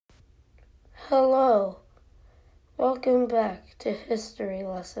Hello, welcome back to History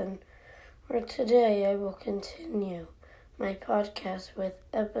Lesson, where today I will continue my podcast with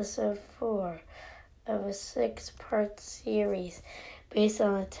episode 4 of a 6-part series based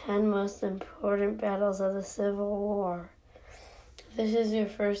on the 10 most important battles of the Civil War. If this is your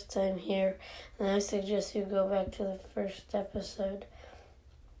first time here, then I suggest you go back to the first episode.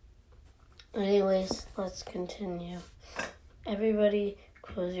 Anyways, let's continue. Everybody,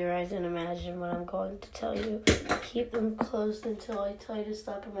 close your eyes and imagine what I'm going to tell you. Keep them closed until I tell you to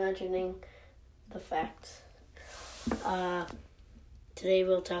stop imagining the facts. Today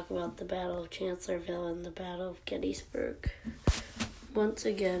we'll talk about the Battle of Chancellorsville and the Battle of Gettysburg. Once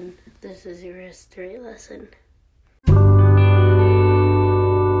again, this is your history lesson.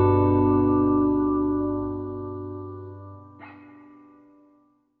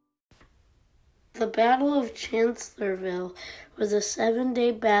 The Battle of Chancellorsville was a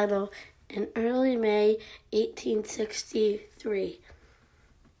 7-day battle in early May 1863.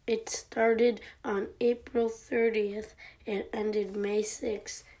 It started on April 30th and ended May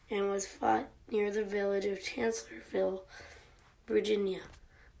 6th and was fought near the village of Chancellorsville, Virginia.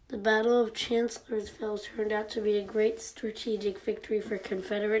 The Battle of Chancellorsville turned out to be a great strategic victory for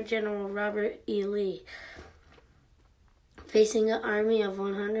Confederate General Robert E. Lee. Facing an army of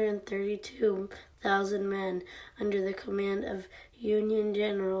 132,000 men under the command of Union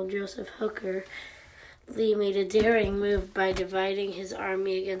General Joseph Hooker, Lee made a daring move by dividing his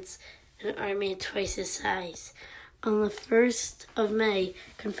army against an army twice his size. On the 1st of May,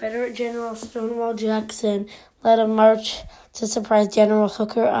 Confederate General Stonewall Jackson led a march to surprise General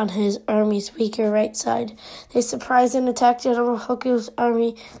Hooker on his army's weaker right side. They surprised and attacked General Hooker's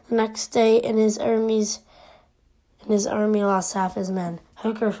army the next day, and his army lost half his men.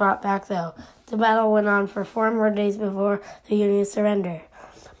 Hooker fought back, though. The battle went on for 4 more days before the Union surrendered.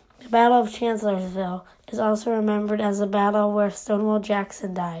 The Battle of Chancellorsville is also remembered as the battle where Stonewall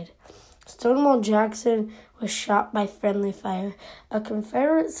Jackson died. Stonewall Jackson was shot by friendly fire. A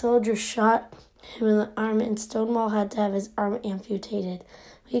Confederate soldier shot him in the arm, and Stonewall had to have his arm amputated.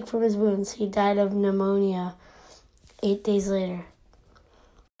 Weak from his wounds, he died of pneumonia 8 days later.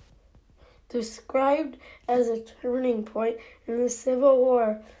 Described as a turning point in the Civil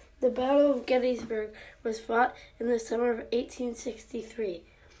War, the Battle of Gettysburg was fought in the summer of 1863.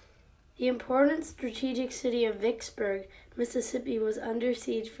 The important strategic city of Vicksburg, Mississippi, was under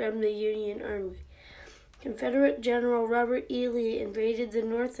siege from the Union Army. Confederate General Robert E. Lee invaded the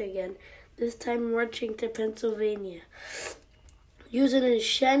North again, this time marching to Pennsylvania. Using the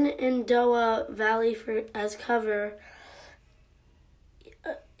Shenandoah Valley as cover,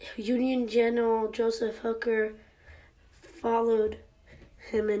 Union General Joseph Hooker followed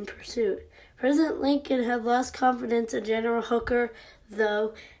him in pursuit. President Lincoln had lost confidence in General Hooker,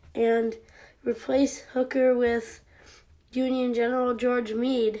 though, and replaced Hooker with Union General George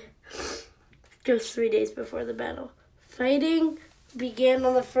Meade just 3 days before the battle. Fighting began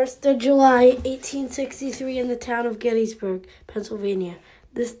on the 1st of July, 1863 in the town of Gettysburg, Pennsylvania.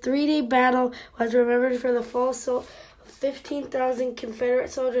 This 3-day battle was remembered for the fall assault 15,000 Confederate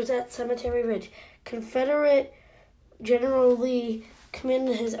soldiers at Cemetery Ridge. Confederate General Lee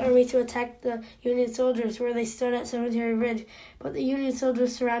commanded his army to attack the Union soldiers where they stood at Cemetery Ridge, but the Union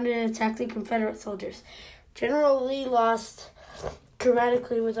soldiers surrounded and attacked the Confederate soldiers. General Lee lost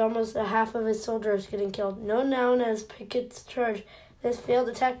dramatically, with almost a half of his soldiers getting killed. Known as Pickett's Charge, this failed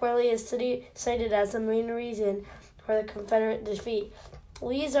attack by Lee is cited as the main reason for the Confederate defeat.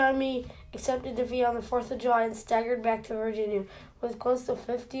 Lee's army accepted defeat on the 4th of July and staggered back to Virginia. With close to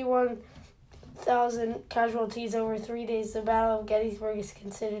 51,000 casualties over 3 days, the Battle of Gettysburg is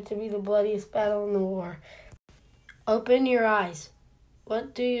considered to be the bloodiest battle in the war. Open your eyes.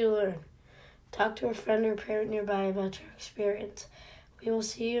 What do you learn? Talk to a friend or parent nearby about your experience. We will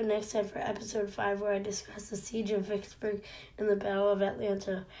see you next time for episode 5, where I discuss the siege of Vicksburg and the Battle of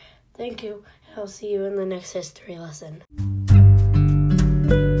Atlanta. Thank you, and I'll see you in the next history lesson.